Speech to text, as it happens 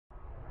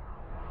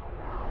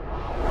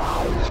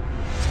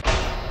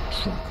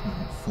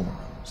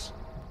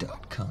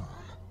TruckMountForums.com.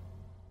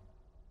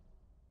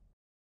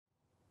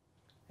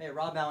 Hey,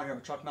 Rob Allen here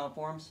with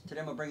TruckMountForums.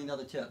 Today I'm going to bring you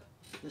another tip.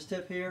 This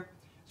tip here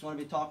is going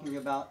to be talking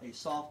about a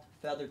soft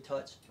feather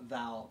touch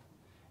valve.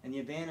 And the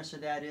advantage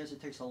of that is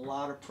it takes a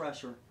lot of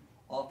pressure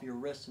off your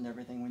wrists and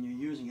everything when you're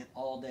using it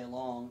all day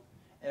long,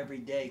 every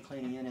day,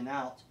 cleaning in and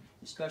out.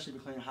 Especially if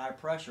you're cleaning high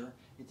pressure,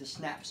 it just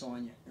snaps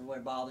on you. It really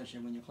bothers you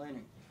when you're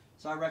cleaning.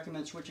 So I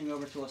recommend switching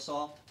over to a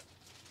soft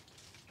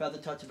feather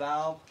touch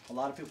valve. A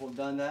lot of people have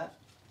done that.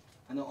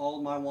 I know all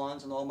of my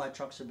ones and all my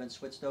trucks have been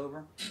switched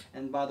over.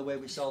 And by the way,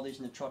 we sell these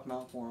in the Truck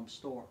Mount Forum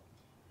store.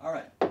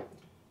 Alright,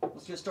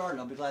 let's get started.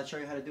 I'll be glad to show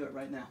you how to do it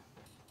right now.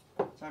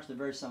 It's actually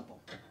very simple.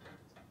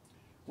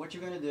 What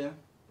you're going to do,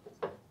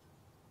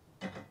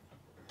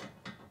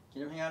 get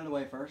everything out of the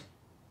way first.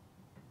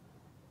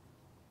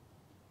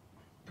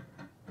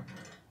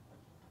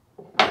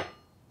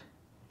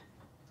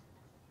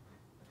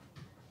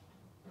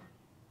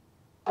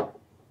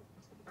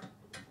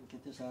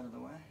 Get this out of the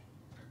way.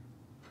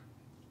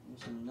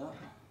 Loosen it up.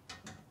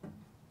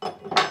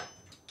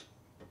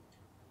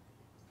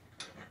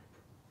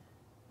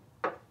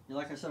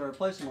 Like I said, I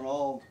replaced them on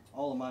all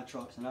of my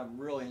trucks, and I've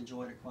really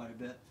enjoyed it quite a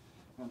bit.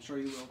 And I'm sure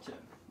you will too.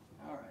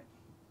 All right.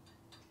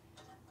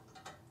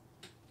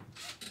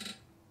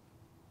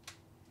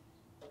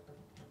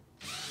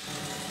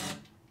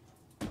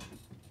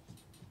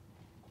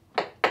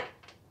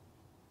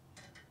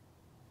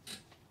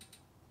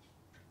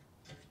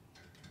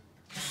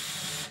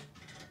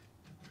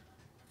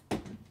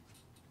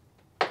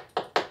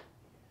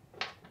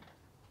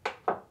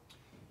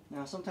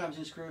 Now sometimes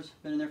these screws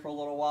have been in there for a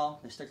little while,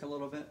 they stick a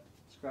little bit.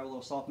 Just grab a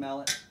little soft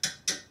mallet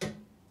and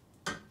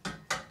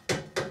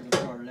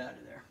start it out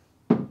of there.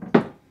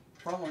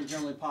 Front one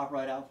generally pop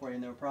right out for you,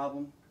 no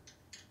problem.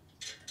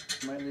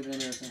 You might leave it in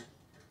there as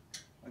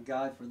a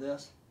guide for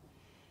this.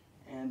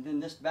 And then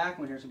this back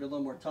one here is going to be a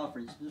little more tougher.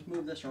 You just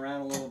move this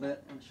around a little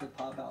bit and it should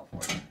pop out for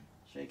you.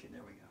 Shake it,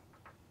 there we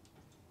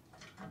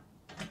go.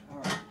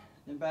 Alright,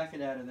 then back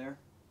it out of there.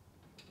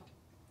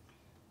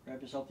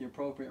 Grab yourself the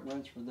appropriate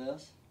wrench for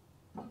this.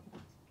 There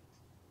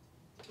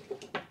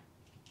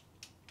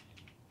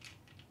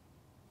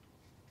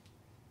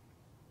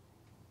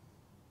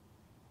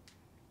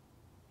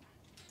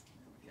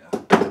we go.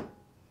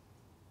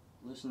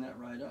 Loosen that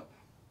right up.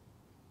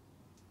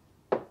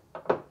 There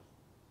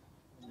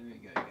you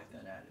go, you got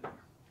that out of there.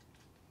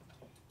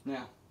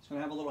 Now, it's going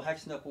to have a little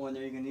hex nipple in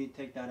there. You're going to need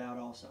to take that out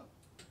also.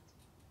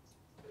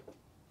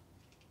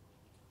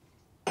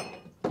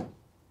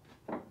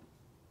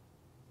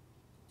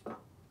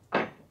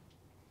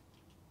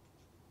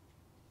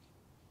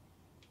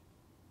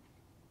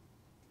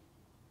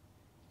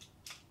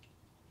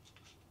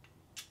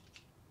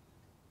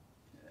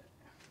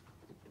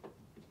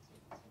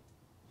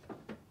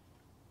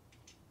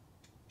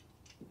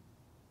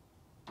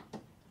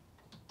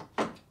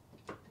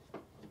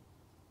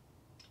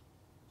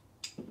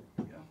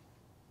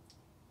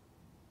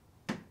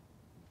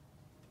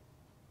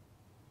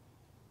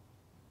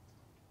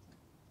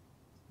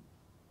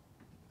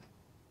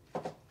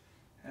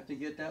 To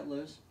get that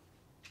loose,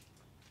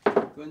 go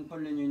ahead and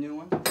put it in your new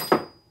one.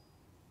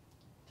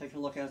 Take a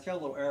look at it. It's got a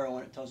little arrow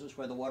on it, tells us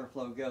where the water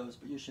flow goes,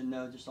 but you should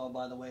know just all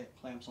by the way it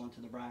clamps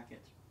onto the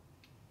bracket.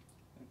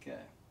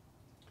 Okay.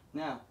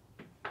 Now,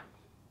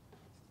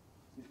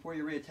 before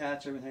you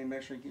reattach everything,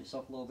 make sure you get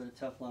yourself a little bit of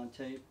Teflon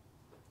tape,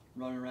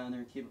 run it around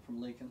there and keep it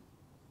from leaking.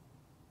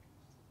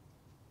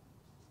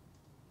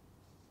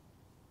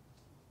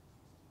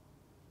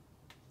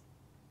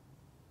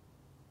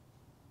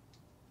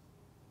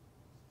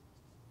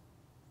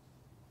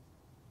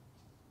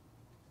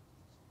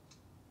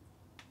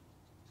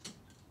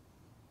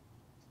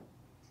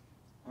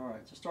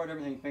 Alright, so start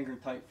everything finger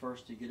tight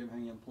first to get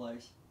everything in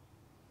place.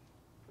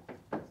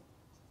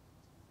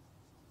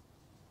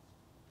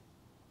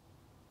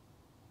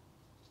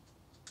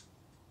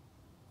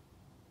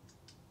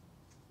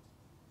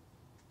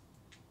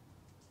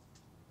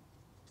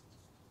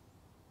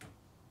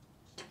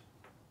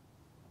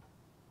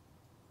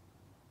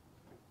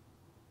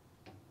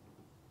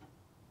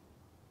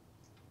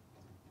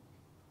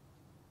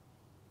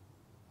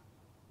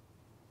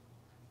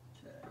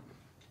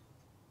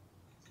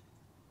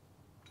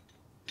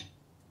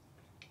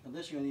 Now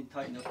this you're going to need to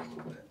tighten up a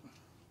little bit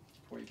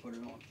before you put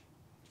it on.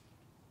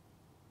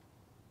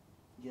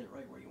 Get it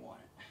right where you want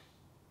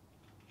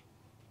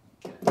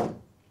it. Okay.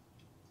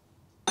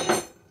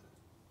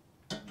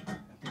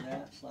 After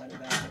that, slide it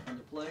back up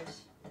into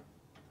place.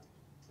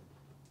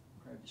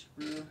 Grab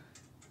your screw.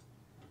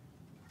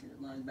 Get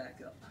it lined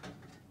back up.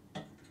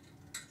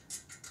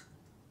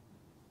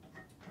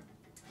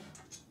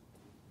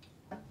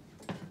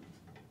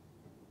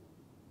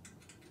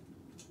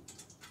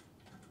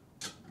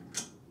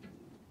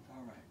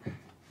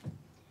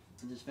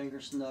 Just finger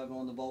snug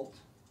on the bolt.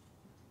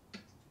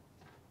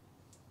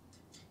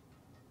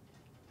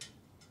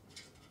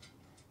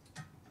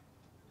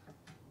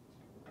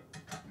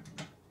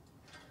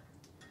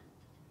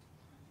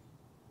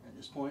 At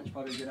this point, it's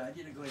probably a good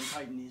idea to go ahead and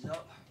tighten these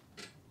up.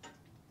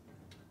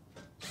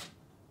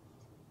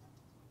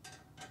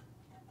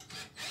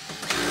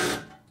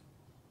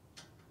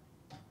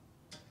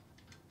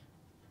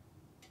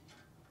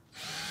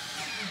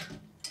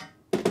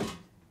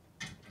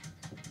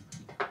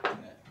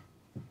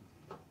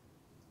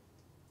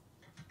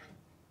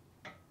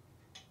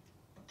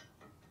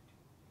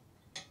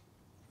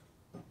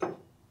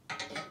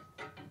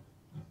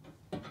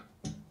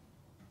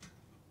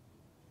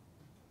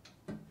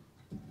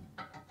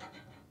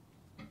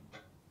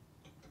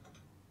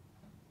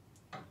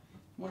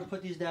 You want to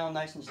put these down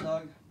nice and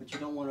snug, but you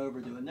don't want to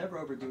overdo it. Never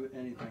overdo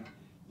anything.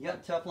 You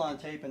got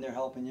Teflon tape and they're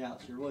helping you out,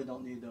 so you really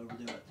don't need to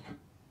overdo it.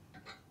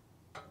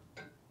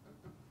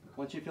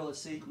 Once you feel it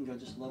seat, you can go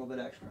just a little bit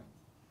extra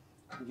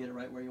and get it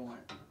right where you want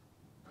it.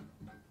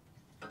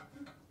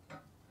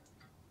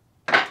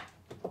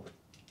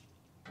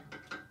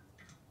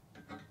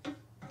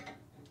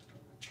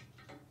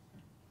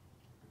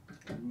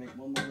 Make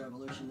one more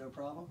revolution, no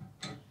problem.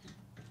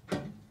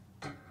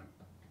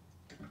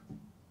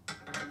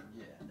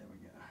 Yeah, there we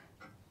go.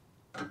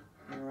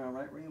 Turn around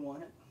right where you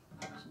want it.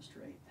 Nice and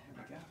straight. There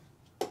we go.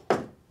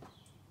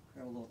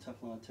 Grab a little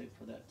Teflon tape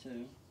for that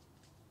too.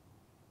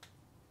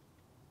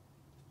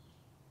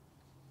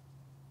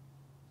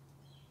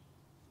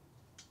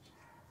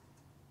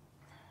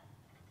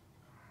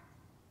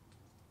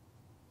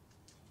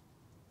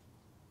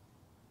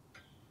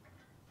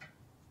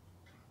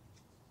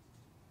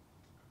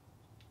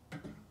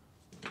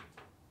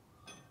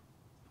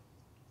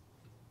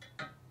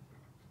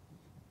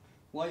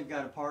 While you've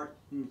got it apart,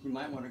 you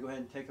might want to go ahead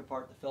and take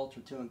apart the filter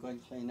too and go ahead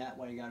and clean that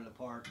while you got it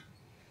apart.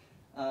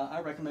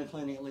 I recommend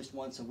cleaning at least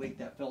once a week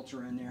that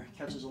filter in there. It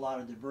catches a lot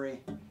of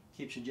debris,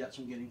 keeps your jets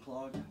from getting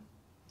clogged.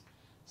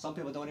 Some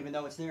people don't even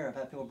know it's there. I've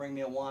had people bring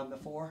me a wand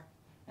before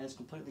and it's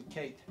completely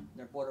caked.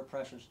 Their water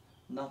pressure's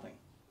nothing,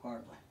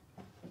 hardly.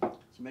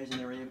 It's amazing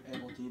they're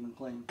able to even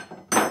clean.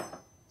 Alright,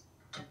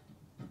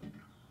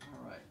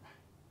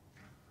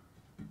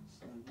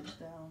 slow this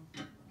down.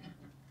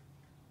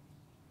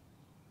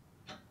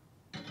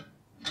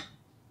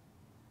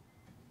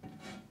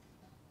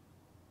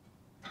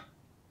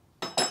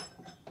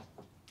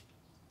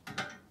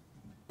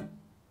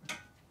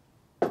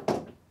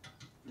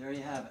 There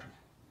you have it.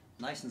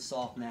 Nice and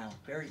soft now.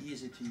 Very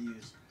easy to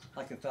use,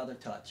 like a feather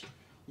touch.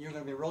 You're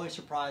going to be really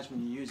surprised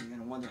when you use it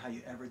and wonder how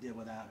you ever did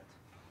without it.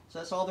 So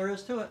that's all there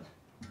is to it.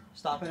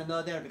 Stop in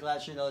another day. I'd be glad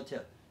to share another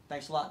tip.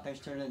 Thanks a lot. Thanks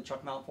for tuning in to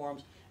Truck Mount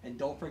Forums. And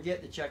don't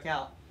forget to check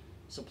out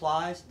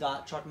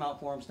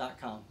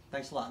supplies.truckmountforums.com.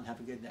 Thanks a lot and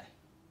have a good day.